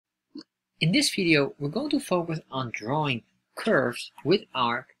In this video, we're going to focus on drawing curves with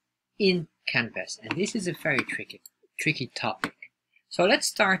arc in Canvas, and this is a very tricky topic. So let's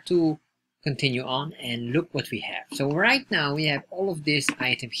start to continue on and look what we have. So right now we have all of this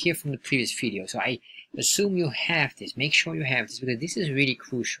item here from the previous video. So I assume you have this. Make sure you have this because this is really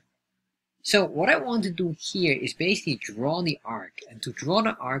crucial. So what I want to do here is basically draw the arc, and to draw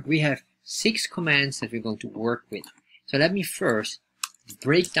the arc we have 6 commands that we're going to work with. So let me first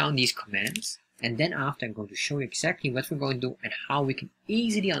break down these commands, and then after I'm going to show you exactly what we're going to do and how we can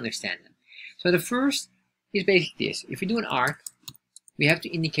easily understand them. So the first is basically this. If we do an arc, we have to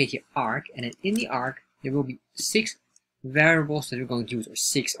indicate the arc, and then in the arc there will be 6 variables that we're going to use, or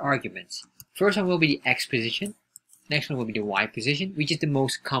 6 arguments. First one will be the x position, next one will be the y position, which is the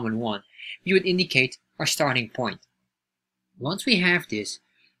most common one. We would indicate our starting point. Once we have this,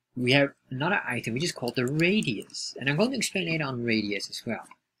 we have another item which is called the radius, and I'm going to explain later on radius as well.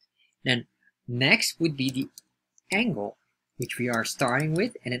 Then next would be the angle which we are starting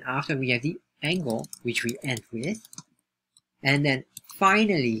with, and then after we have the angle which we end with, and then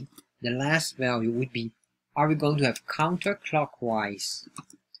finally the last value would be, are we going to have counterclockwise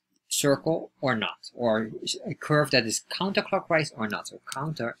circle or not, or a curve that is counterclockwise or not. So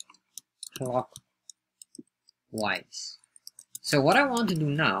counterclockwise. So what I want to do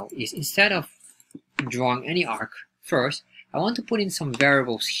now is, instead of drawing any arc first, I want to put in some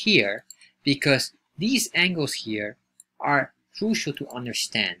variables here, because these angles here are crucial to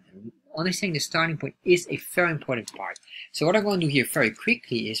understand. Understanding the starting point is a very important part. So what I'm going to do here very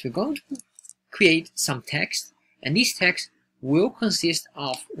quickly is we're going to create some text, and these text will consist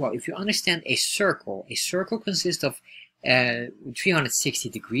of, well, if you understand a circle consists of 360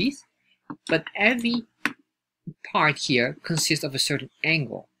 degrees, but every part here consists of a certain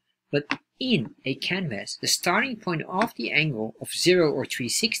angle. But in a canvas, the starting point of the angle of 0 or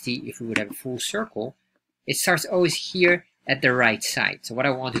 360, if we would have a full circle, it starts always here at the right side. So what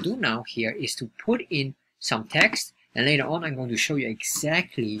I want to do now here is to put in some text, and later on I'm going to show you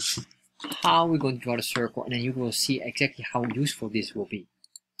exactly how we're going to draw the circle, and then you will see exactly how useful this will be.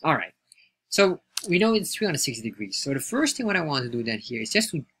 Alright, so we know it's 360 degrees. So the first thing what I want to do then here is just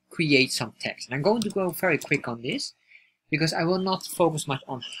to create some text. And I'm going to go very quick on this, because I will not focus much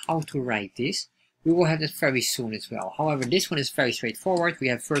on how to write this. We will have that very soon as well. However, this one is very straightforward. We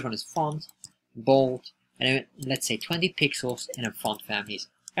have first one is font, bold, and then let's say 20 pixels, and a font family is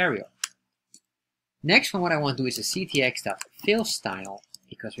Arial. Next one what I want to do is a ctx.fill style,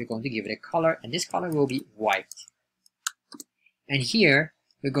 because we're going to give it a color, and this color will be white. And here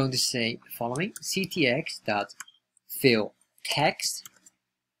we're going to say the following: ctx.fill text,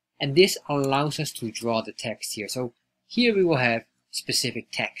 and this allows us to draw the text here. So here we will have specific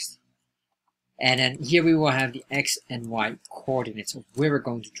text, and then here we will have the x and y coordinates of where we're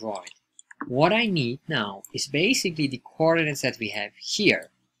going to draw it. What I need now is basically the coordinates that we have here,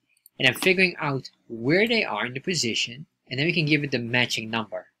 and I'm figuring out where they are in the position, and then we can give it the matching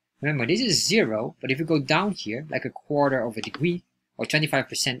number. Remember, this is 0, but if we go down here like a quarter of a degree, or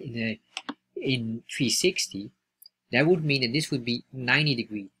 25% in 360, that would mean that this would be 90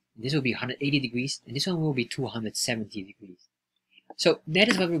 degrees. This will be 180 degrees, and this one will be 270 degrees. So that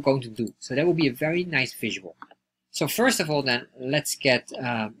is what we're going to do. So that will be a very nice visual. So first of all, then let's get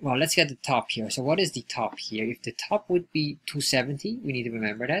the top here. So what is the top here? If the top would be 270, we need to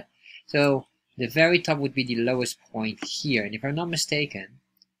remember that. So the very top would be the lowest point here, and if I'm not mistaken,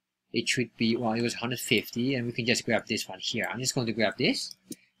 it should be, well, it was 150, and we can just grab this one here. I'm just going to grab this,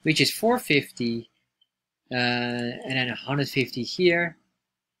 which is 450, and then 150 here.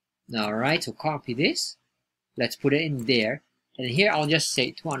 Alright, so copy this, let's put it in there, and here I'll just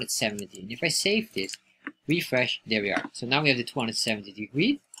say 270, and if I save this, refresh, there we are. So now we have the 270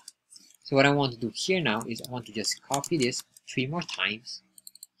 degree. So what I want to do here now is I want to just copy this 3 more times.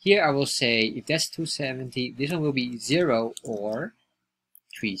 Here I will say, if that's 270, this one will be 0 or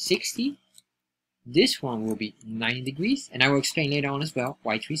 360. This one will be 90 degrees, and I will explain later on as well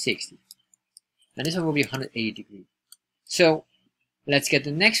why 360. And this one will be 180 degrees. So let's get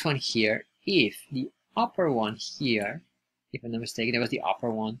the next one here. If the upper one here, if I'm not mistaken, that was the upper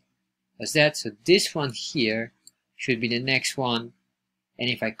one, was that. So this one here should be the next one. And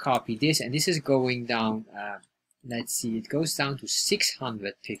if I copy this, and this is going down, let's see, it goes down to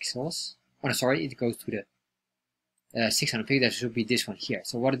 600 pixels. Oh, no, sorry, it goes to the 600 pixels. That should be this one here.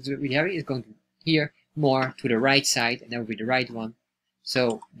 So what we have is going to here more to the right side, and that will be the right one.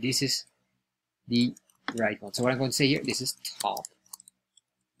 So this is the right one. So what I'm going to say here, this is top.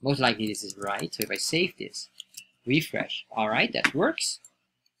 Most likely this is right. So if I save this, refresh, alright, that works.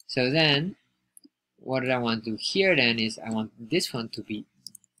 So then what I want to do here then is I want this one to be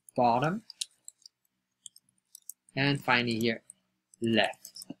bottom, and finally here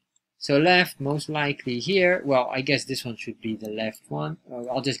left. So left, most likely here, well, I guess this one should be the left one.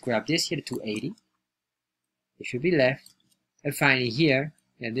 I'll just grab this here, the 280. It should be left. And finally here,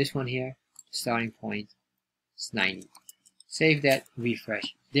 and this one here, starting point is 90. Save that,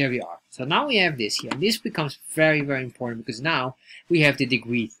 refresh. There we are. So now we have this here. This becomes very, very important because now we have the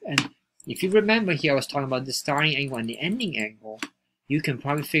degree. And if you remember here, I was talking about the starting angle and the ending angle. You can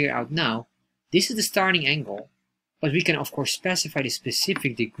probably figure out now, this is the starting angle, but we can of course specify the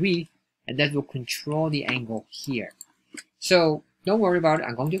specific degree, and that will control the angle here. So don't worry about it,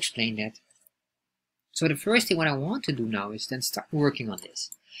 I'm going to explain that. So the first thing what I want to do now is then start working on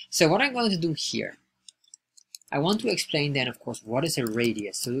this. So what I'm going to do here, I want to explain then of course what is a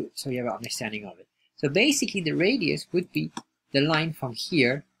radius, so you have an understanding of it. So basically the radius would be the line from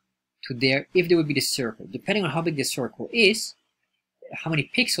here to there, if there would be the circle. Depending on how big the circle is, how many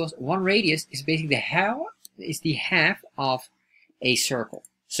pixels, one radius is basically the half of a circle.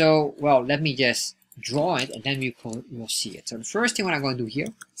 So, well, let me just draw it and then we'll see it. So the first thing what I'm going to do here,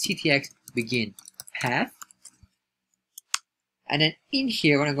 ctx begin path. And then in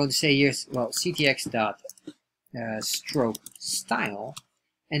here, what I'm going to say here is, well, ctx dot stroke style.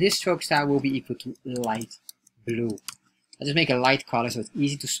 And this stroke style will be equal to light blue. I'll just make a light color so it's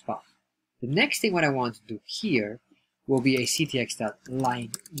easy to spot. The next thing what I want to do here will be a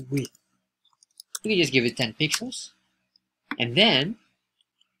ctx.line width. We can just give it 10 pixels. And then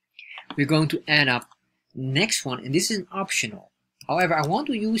we're going to add up next one, and this is an optional. However, I want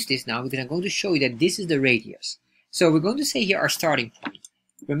to use this now because I'm going to show you that this is the radius. So we're going to say here our starting point.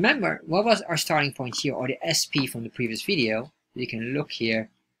 Remember, what was our starting point here, or the SP from the previous video? You can look here.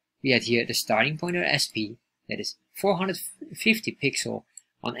 We had here the starting point of SP, that is 450 pixels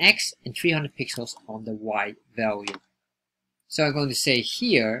on X and 300 pixels on the Y value. So I'm going to say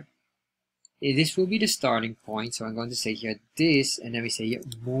here, this will be the starting point. So I'm going to say here this, and then we say here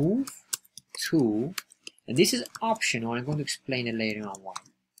move to, and this is optional. I'm going to explain it later on why.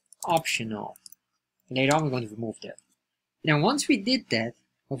 Optional. Later on we're going to remove that. Now once we did that,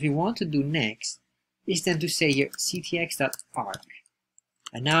 what we want to do next is then to say here ctx.arc.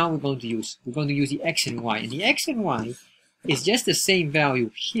 And now we're going to use the X and Y. And the X and Y is just the same value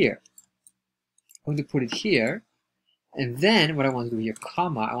here. I'm going to put it here. And then what I want to do here,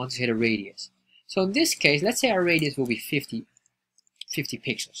 comma, I want to say the radius. So in this case, let's say our radius will be 50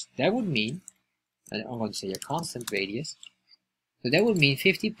 pixels. That would mean, and I'm going to say a constant radius. So that would mean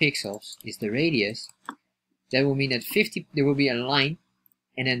 50 pixels is the radius. That will mean that there will be a line,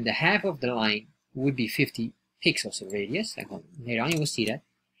 and then the half of the line would be 50 pixels of radius. Later on you will see that.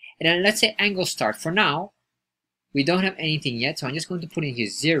 And then let's say angle start. For now, we don't have anything yet, so I'm just going to put in here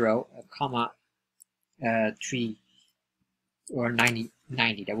 0, comma, 3, or 90,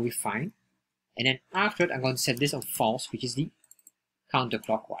 that will be fine. And then after it, I'm going to set this on false, which is the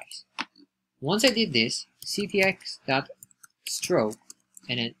counterclockwise. Once I did this, ctx.stroke,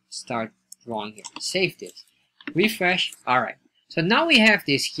 and then start drawing here. Save this. Refresh. Alright. So now we have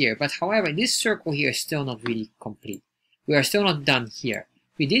this here, but however, this circle here is still not really complete. We are still not done here.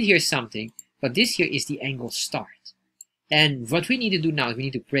 We did here something, but this here is the angle start. And what we need to do now is we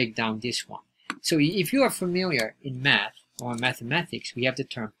need to break down this one. So if you are familiar in math or mathematics, we have the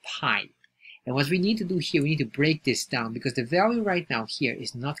term pi. And what we need to do here, we need to break this down because the value right now here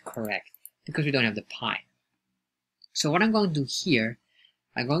is not correct because we don't have the pi. So what I'm going to do here,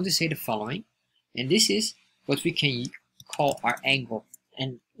 I'm going to say the following, and this is what we can call our angle.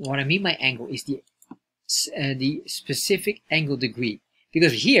 And what I mean by angle is the specific angle degree.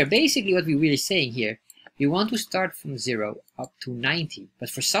 Because here, basically what we're really saying here, we want to start from 0 up to 90, but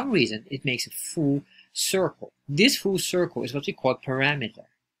for some reason it makes a full circle. This full circle is what we call parameter.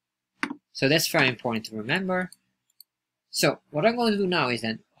 So that's very important to remember. So what I'm going to do now is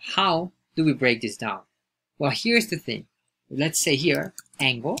then, how do we break this down? Well, here's the thing. Let's say here,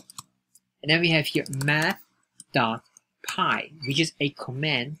 angle, and then we have here math.pi, which is a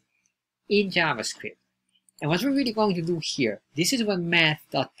command in JavaScript. And what we're really going to do here, this is what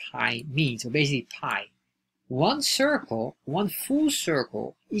math.pi means, so basically pi. One circle, one full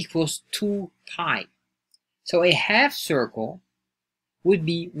circle equals 2 pi. So a half circle would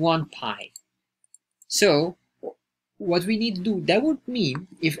be 1 pi. So what we need to do, that would mean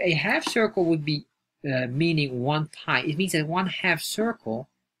if a half circle would be meaning 1 pi, it means that 1/2 circle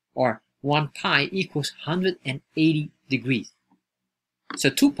or 1 pi equals 180 degrees. So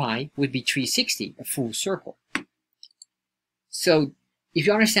 2 pi would be 360, a full circle. So if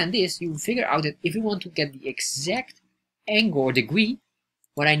you understand this, you figure out that if we want to get the exact angle or degree,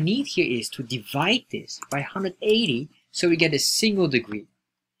 what I need here is to divide this by 180 so we get a single degree.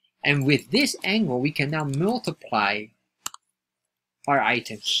 And with this angle, we can now multiply our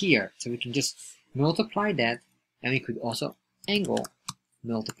item here. So we can just multiply that, and we could also angle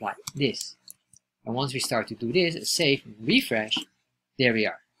multiply this. And once we start to do this, save and refresh, there we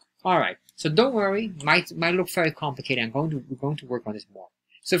are. Alright, so don't worry, might look very complicated. We're going to work on this more.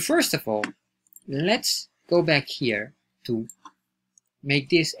 So first of all, let's go back here to make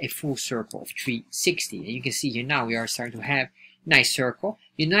this a full circle of 360. And you can see here now we are starting to have a nice circle.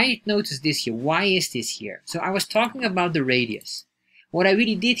 You might notice this here. Why is this here? So I was talking about the radius. What I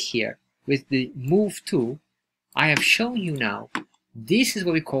really did here with the move tool, I have shown you now, this is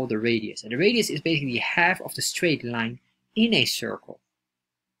what we call the radius. And the radius is basically half of the straight line in a circle.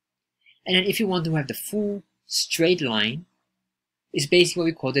 And then if you want to have the full straight line, it's basically what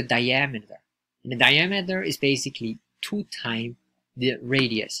we call the diameter. And the diameter is basically 2 times the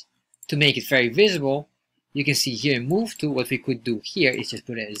radius. To make it very visible, you can see here in move tool, what we could do here is just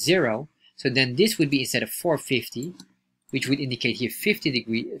put it as 0. So then this would be instead of 450, which would indicate here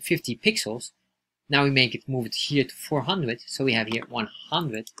 50 pixels. Now we make it move it here to 400, so we have here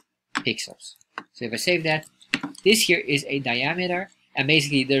 100 pixels. So if I save that, this here is a diameter, and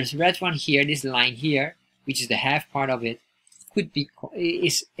basically there's red one here, this line here, which is the half part of it,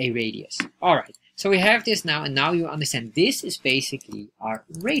 is a radius. Alright, so we have this now, and now you understand this is basically our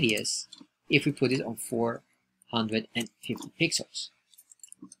radius if we put it on 450 pixels.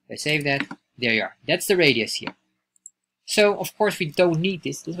 If I save that, there you are. That's the radius here. So, of course, we don't need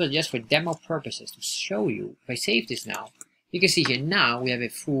this. This was just for demo purposes to show you. If I save this now, you can see here now we have a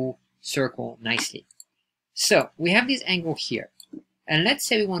full circle nicely. So, we have this angle here. And let's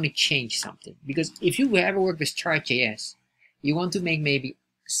say we want to change something. Because if you ever work with chartjs, you want to make maybe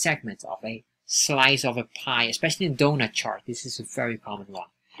segments of a slice of a pie, especially in donut chart. This is a very common one.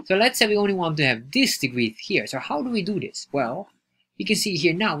 So let's say we only want to have this degree here. So how do we do this? Well, you can see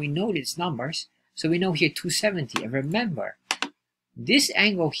here now we know these numbers. So we know here 270, and remember, this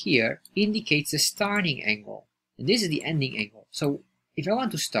angle here indicates the starting angle, and this is the ending angle. So if I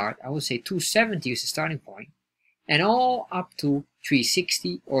want to start, I will say 270 is the starting point, and all up to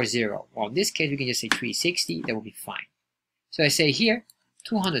 360 or 0. Well, in this case, we can just say 360, that will be fine. So I say here,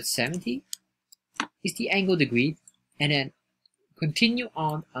 270 is the angle degree, and then continue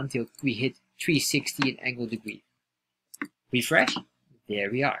on until we hit 360 in angle degree. Refresh,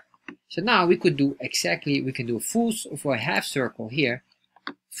 there we are. So now we could do exactly, we can do a full for a half circle here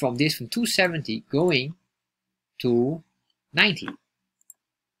from 270 going to 90.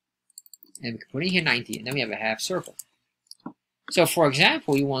 And we can put in here 90, and then we have a half circle. So for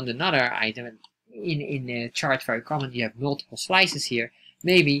example, you want another item in the chart, very common, you have multiple slices here.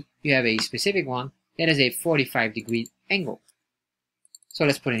 Maybe you have a specific one that is a 45-degree angle. So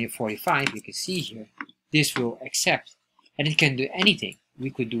let's put in here 45. You can see here, this will accept, and it can do anything. We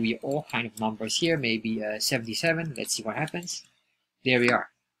could do here all kind of numbers here, maybe 77. Let's see what happens. There we are.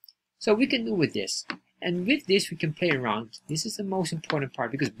 So we can do with this. And with this, we can play around. This is the most important part,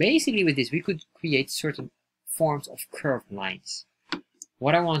 because basically with this, we could create certain forms of curved lines.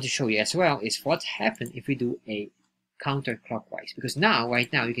 What I want to show you as well is what happens if we do a counterclockwise. Because now,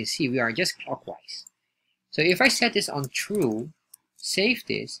 right now, you can see we are just clockwise. So if I set this on true, save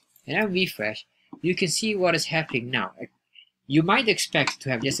this, and I refresh, you can see what is happening now. You might expect to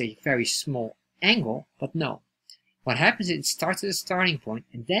have just a very small angle, but no. What happens is it starts at the starting point,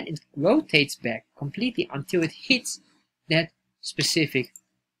 and then it rotates back completely until it hits that specific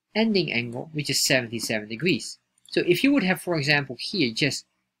ending angle, which is 77 degrees. So if you would have, for example, here just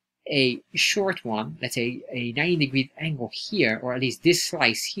a short one, let's say a 90-degree angle here, or at least this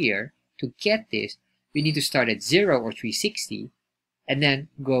slice here, to get this, we need to start at 0 or 360, and then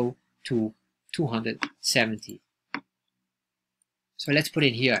go to 270. So let's put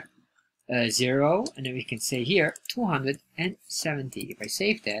in here 0, and then we can say here 270. If I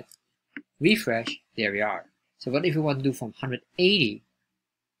save that, refresh, there we are. So what if we want to do from 180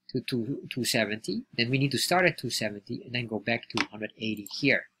 to 270? Then we need to start at 270 and then go back to 180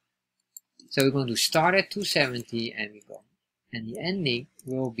 here. So we're going to start at 270 and we go, and the ending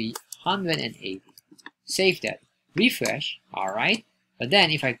will be 180. Save that, refresh, alright. But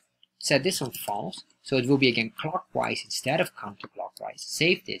then if I set this on false, so it will be again clockwise instead of counterclockwise.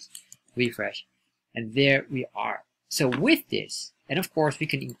 Save this, refresh, and there we are. So with this, and of course we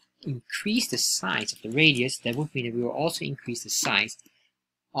can increase the size of the radius. That would mean that we will also increase the size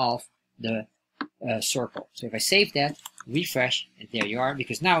of the circle. So if I save that, refresh, and there you are,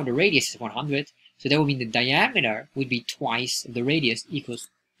 because now the radius is 100, so that would mean the diameter would be twice the radius equals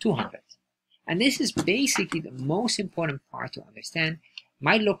 200. And this is basically the most important part to understand.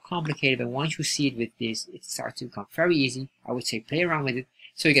 Might look complicated, but once you see it with this, it starts to become very easy. I would say play around with it.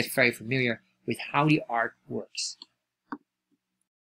 so you get very familiar with how the art works.